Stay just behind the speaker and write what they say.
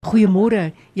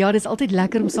Goeiemôre. Ja, dis altyd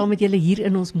lekker om saam met julle hier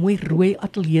in ons mooi rooi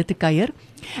ateljee te kuier.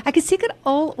 Ek is seker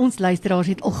al ons luisteraars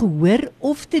het al gehoor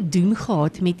of te doen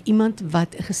gehad met iemand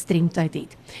wat 'n gestremdheid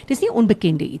het. Dis nie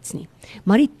onbekende iets nie,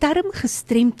 maar die term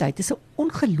gestremdheid is 'n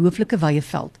ongelooflike wye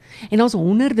veld en daar's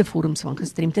honderde vorms van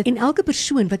gestremdheid en elke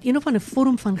persoon wat een of ander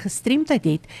vorm van gestremdheid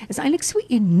het, is eintlik so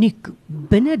uniek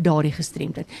binne daardie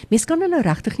gestremdheid. Mens kan hulle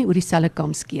regtig nie oor dieselfde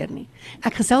kam skeer nie.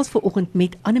 Ek gesels vanoggend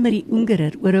met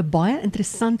Ungerer oor 'n baie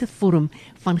interessante vorm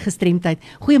van gestremdheid.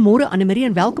 Goeiemôre Annemarie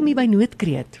en welkom hier by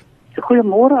Noodkreet.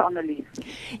 Goeiemôre Annelise.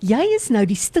 Jy is nou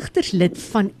die stigterslid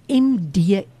van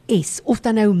MDS, of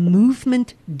dan nou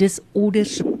Movement Disorder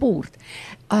Support.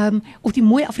 Of die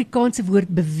mooi Afrikaanse woord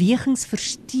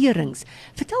bewegingsversteurings.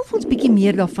 Vertel vir ons bietjie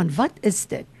meer daarvan, wat is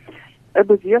dit? 'n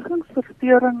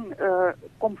Bewegingsversteuring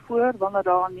kom voor wanneer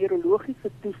daar 'n neurologiese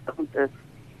toestand is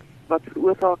wat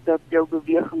veroorsaak dat jou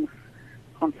bewegings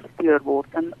gaan versteur word.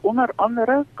 En onder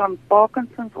andere kan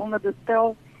Parkinsons onder dit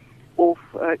tel of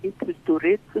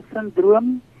Tourette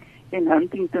syndroom en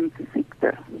Huntington se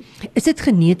siekte. Is dit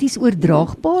geneties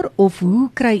oordraagbaar of hoe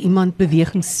kry iemand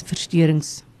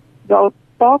bewegingsversteurings? Wel,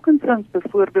 Parkinsons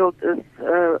byvoorbeeld is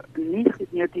nie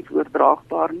geneties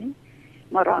oordraagbaar nie,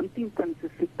 maar Huntington se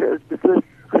siekte is beslis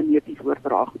geneties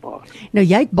oordraagbaar. Nou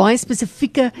jy het baie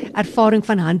spesifieke ervaring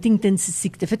van Huntington se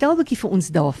siekte. Vertel 'n bietjie vir ons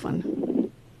daarvan.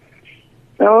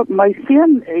 Wel, my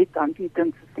seun het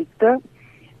Huntington se siekte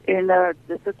en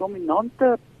dit is 'n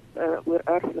dominante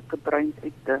oorerflike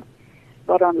breinsiekte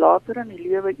wat dan later in die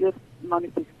lewe eers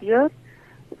manifesteer,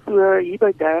 so hier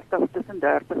by tussen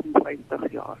 30 en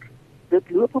 50 jaar. Dit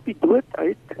loop op die dood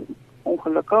uit,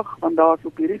 ongelukkig, want daar is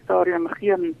op hierdie stadium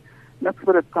niks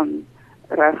wat dit kan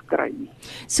regkry nie.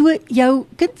 So jou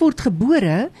kind word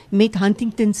gebore met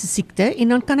Huntington se siekte en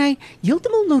dan kan hy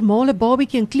heeltemal normale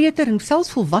babatjie en kleuter en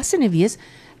selfs volwassene wees.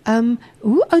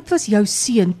 Hoe oud was jou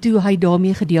seun toe hy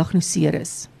daarmee gediagnoseer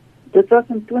is? Dit was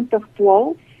in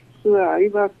 2012, so hy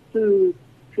was toe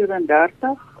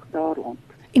 34 daar rond.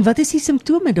 En wat is die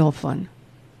simptome daarvan?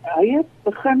 Hy het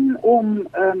begin om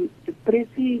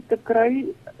depressie te kry.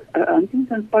 'n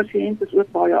Huntington pasiënt is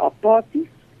ook baie apaties,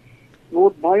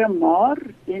 word baie maar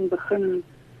en begin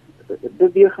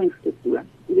bewegings te toon.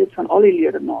 Jy weet, van al die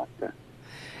ledemate.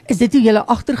 Is dit hoe jy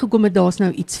agtergekom het daar's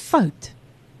nou iets fout?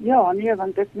 Ja, nee,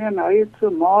 want ek meen hy het so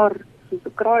maar soos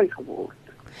 'n kraai geword.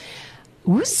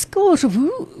 Hoe skaars of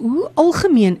hoe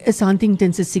algemeen is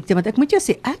Huntington se siekte? Want ek moet jou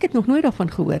sê, ek het nog nooit daarvan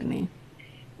gehoor nie.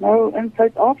 Nou, in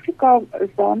Suid-Afrika is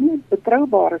daar nie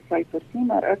betroubare syfers nie,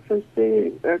 maar ek sou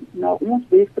sê, nou ons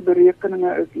beste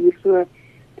berekeninge is hier so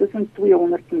tussen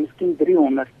 200 en miskien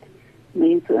 300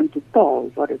 mense in totaal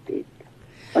wat dit het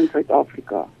in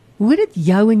Suid-Afrika. Hoe het dit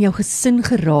jou en jou gesin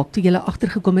geraak toe jy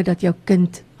agtergekom het dat jou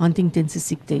kind Huntington se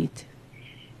siekte het?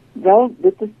 Wel,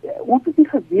 ons het nie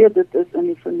geweet dit is in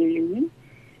die familie nie.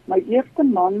 My eerste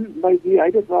man, by wie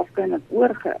hy dit waarskynlik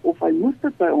of hy moes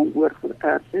dit by hom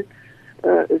oorgeerf het,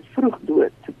 is vroeg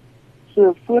dood.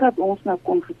 So voordat ons nou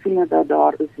kon gesien het dat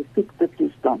daar is 'n siekte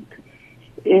toestand.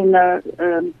 En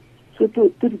so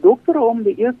toe die dokter hom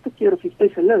die eerste keer, of die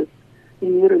spesialis, die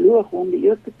neuroloog hom die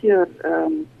eerste keer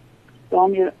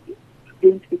daarmee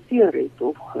geïdentifiseer het,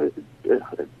 of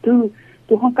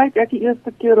toe gaan kyk ek die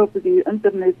eerste keer op die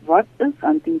internet, wat is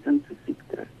Huntington se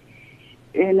siekte?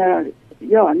 En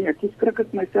ja, nee, ek skrik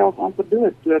ek myself amper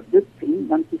dood toe dit sien,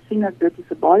 want jy sien dat dit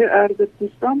is 'n baie erge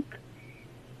toestand.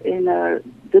 En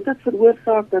dit het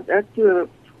veroorsaak dat ek toe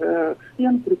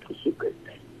steengroep gesoek het.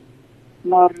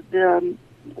 Maar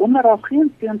onder daar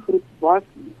geen steengroep was,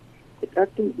 het ek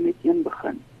toe met een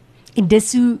begin. En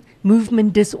dis hoe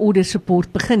Movement Disorder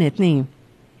Support begin het, nee?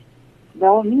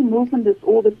 Wel, nie Movement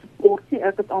Disorder Support nie.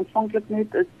 Ek het aanvanklik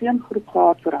net 'n steengroep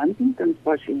gehad vir Huntington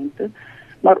pasiënte,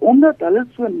 maar omdat hulle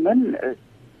so min is,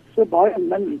 so baie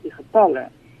min die getalle,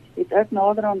 het ek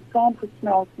naderhand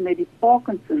saamgesmelt met die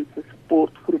Parkinsons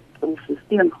supportgroep of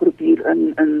steengroep hier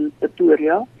in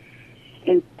Pretoria.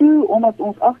 En toe, omdat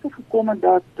ons agtergekom het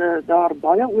dat daar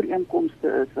baie ooreenkomste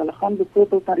is, hulle gaan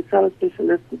byvoorbeeld na dieselfde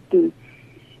spesialiste toe,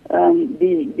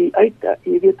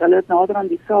 jy weet, hulle het naderhand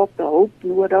dieselfde hulp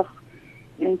nodig,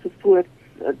 ensovoorts,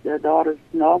 daar is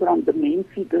naderhand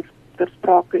demensie ter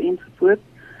sprake ensovoorts.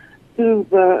 Toe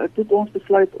het ons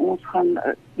besluit, ons gaan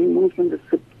die Movement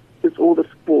Disorder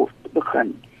Support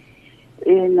begin.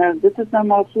 En dit is nou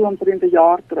maar so omtrent 'n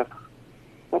jaar terug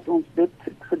wat ons dit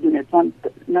gedoen het, want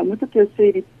nou moet ek jou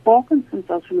sê, die Parkinsons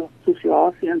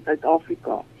Assosiasie in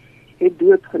Suid-Afrika het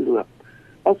doodgeloop,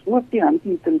 as ook die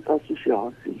Huntington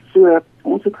Assosiasie. So,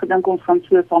 ons het gedink ons gaan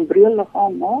so 'n sambreel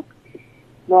liggaam maak,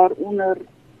 waaronder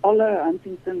alle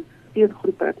Huntington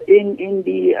steungroepe en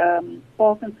die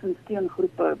Parkinson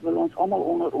steungroepe wil ons almal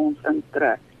onder ons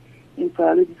intrek en vir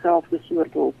hulle dieselfde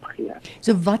soort hulp gee.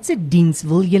 So watse diens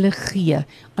wil julle gee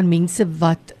aan mense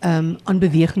wat aan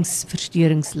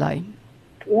bewegingsversteurings ly?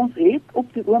 Ons het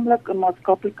op die oomblik 'n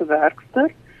maatskaplike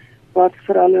werkster wat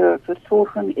vir hulle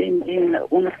versorging en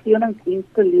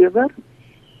ondersteuningsdienste lewer.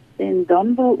 En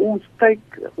dan wil ons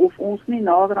kyk of ons nie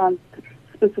naderhand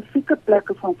spesifieke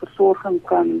plekke van versorging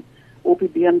kan op die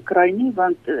been kry nie,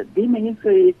 want die mense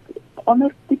het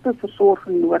ander tipe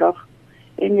versorging nodig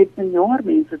en het met jonger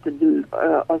mense te doen,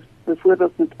 as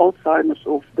byvoorbeeld met Alzheimer's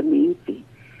of demensie.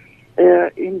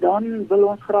 En dan wil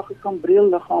ons graag 'n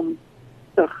sambreelliggaam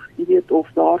jy weet, of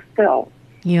daar stel,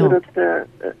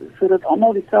 sodat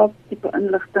almal dieselfde tipe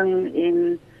inligting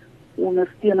en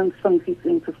ondersteuningsfunksies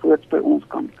ensovoorts by ons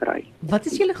kan kry. Wat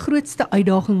is julle grootste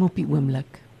uitdaging op die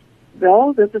oomblik?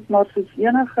 Wel, dit is maar soos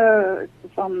enige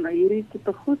van hierdie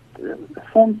tipe goed,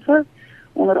 fondse,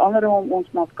 onder andere om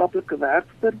ons maatskaplike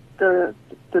werkster te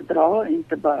dra en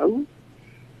te behou.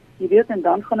 Jy weet, en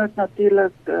dan gaan dit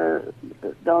natuurlik,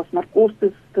 daar's maar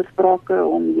kostes ter sprake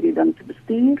om hierdie ding te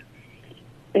bestuur.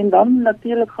 En dan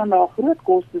natuurlik gaan daar groot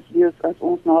kostes wees as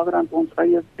ons naderhand ons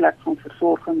eie plek van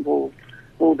versorging wil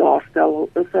daarstel,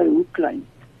 is hy hoe klein.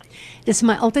 Dit is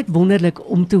my altyd wonderlik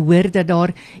om te hoor dat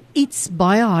daar iets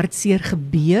baie hartseer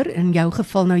gebeur, in jou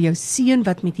geval nou jou seun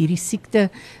wat met hierdie siekte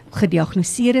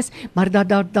gediagnoseer is, maar dat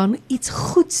daar dan iets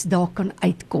goeds daar kan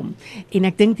uitkom. En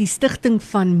ek dink die stigting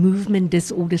van Movement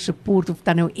Disorder Support, of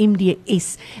dan nou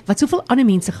MDS, wat soveel ander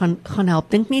mense gaan help,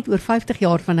 dink net oor 50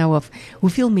 jaar van nou af,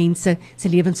 hoeveel mense se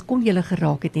lewens kon julle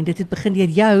geraak het, en dit het begin deur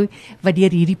jou, wat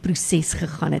deur hierdie proses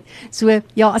gegaan het. So,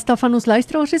 ja, as daar van ons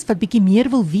luisteraars is, wat bietjie meer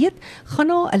wil weet, gaan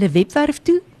na hulle webwerf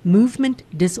toe,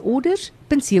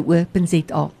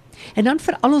 movementdisorders.co.za. En dan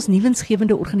vir al ons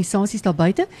nuwensgewende organisasies daar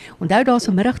buite, onthou daar is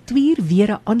vanmiddag 2 uur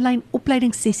weer 'n aanlyn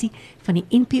opleidingssessie van die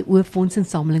NPO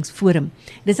Fondsinsamelingsforum.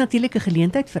 Dit is natuurlik 'n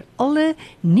geleentheid vir alle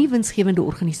nuwensgewende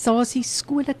organisasies,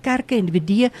 skole, kerke,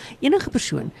 individue, enige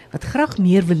persoon wat graag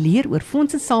meer wil leer oor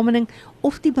fondsinsameling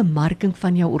of die bemarking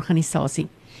van jou organisasie.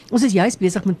 Ons is juist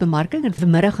besig met bemarking en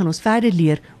vanmiddag gaan ons verder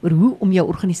leer oor hoe om jou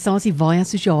organisasie via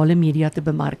sosiale media te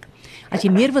bemark. As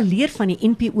jy meer wil leer van die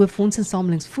NPO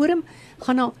Fondsinsamelingsforum,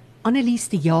 gaan na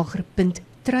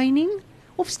anneliesdejager.training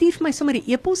of stuur vir my sommer 'n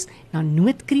e-pos na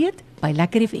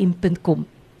noodkreet@lekkerfm.com.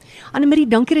 Annemarie,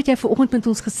 dankie dat jy vanoggend met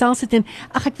ons gesels het en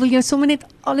ek wil jou sommer net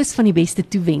alles van die beste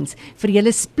toewens vir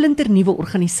julle splinternuwe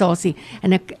organisasie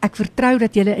en ek vertrou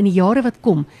dat julle in die jare wat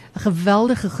kom 'n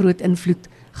geweldige groot invloed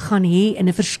gaan hê en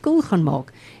 'n verskil gaan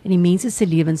maak in die mense se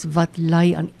lewens wat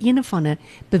ly aan een of ander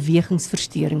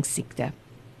bewegingsversteurings siekte.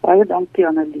 Baie dankie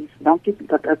Annelies, dankie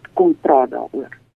dat ek kon praat daaroor.